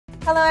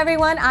Hello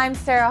everyone, I'm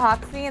Sarah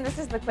Hoxie and this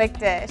is the Quick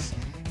Dish.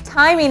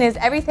 Timing is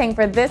everything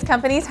for this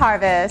company's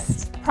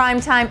harvest.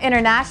 Primetime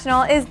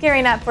International is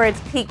gearing up for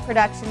its peak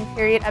production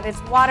period of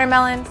its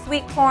watermelon,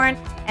 sweet corn,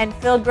 and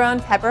field-grown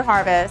pepper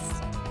harvest.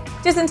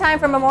 Just in time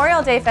for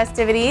Memorial Day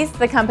festivities,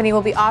 the company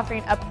will be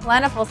offering a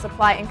plentiful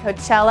supply in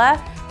Coachella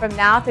from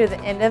now through the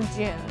end of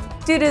June.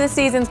 Due to the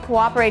season's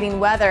cooperating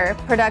weather,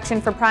 production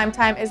for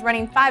Primetime is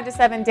running 5 to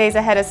 7 days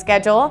ahead of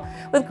schedule,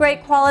 with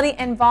great quality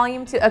and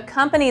volume to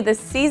accompany the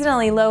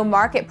seasonally low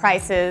market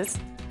prices.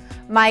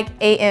 Mike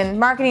Aiton,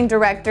 Marketing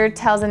Director,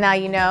 tells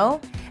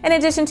AndNowUKnow, in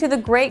addition to the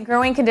great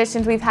growing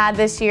conditions we've had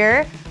this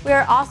year, we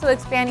are also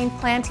expanding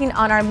planting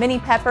on our mini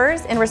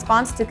peppers in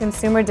response to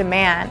consumer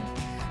demand.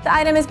 The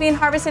item is being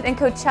harvested in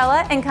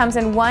Coachella and comes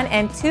in 1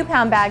 and 2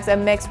 pound bags of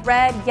mixed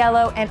red,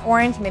 yellow, and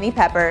orange mini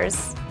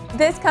peppers.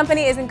 This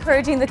company is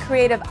encouraging the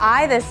creative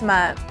eye this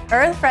month.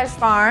 EarthFresh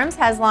Farms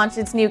has launched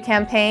its new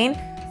campaign,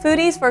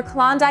 Foodies for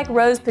Klondike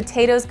Rose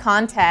Potatoes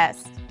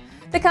contest.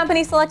 The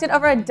company selected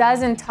over a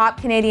dozen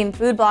top Canadian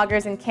food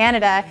bloggers in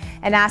Canada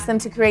and asked them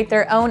to create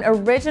their own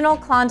original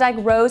Klondike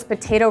Rose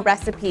Potato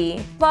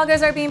recipe.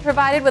 Bloggers are being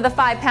provided with a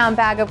 5 pound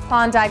bag of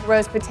Klondike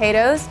Rose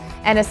Potatoes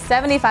and a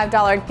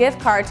 $75 gift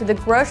card to the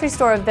grocery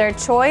store of their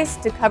choice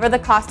to cover the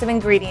cost of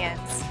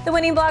ingredients. The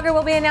winning blogger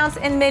will be announced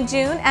in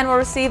mid-June and will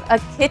receive a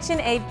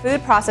Kitchenaid food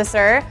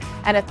processor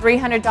and a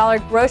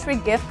 $300 grocery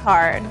gift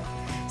card.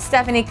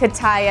 Stephanie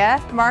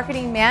Cutaia,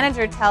 marketing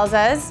manager, tells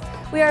us,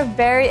 "We are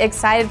very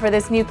excited for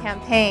this new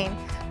campaign.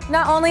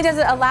 Not only does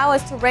it allow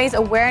us to raise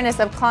awareness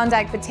of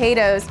Klondike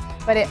potatoes,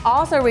 but it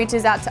also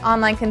reaches out to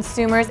online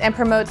consumers and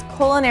promotes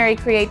culinary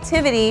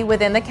creativity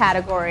within the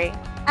category."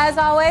 As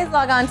always,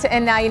 log on to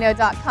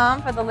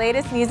AndNowUKnow.com for the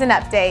latest news and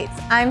updates.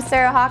 I'm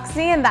Sarah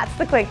Hoxie, and that's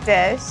the Quick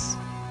Dish.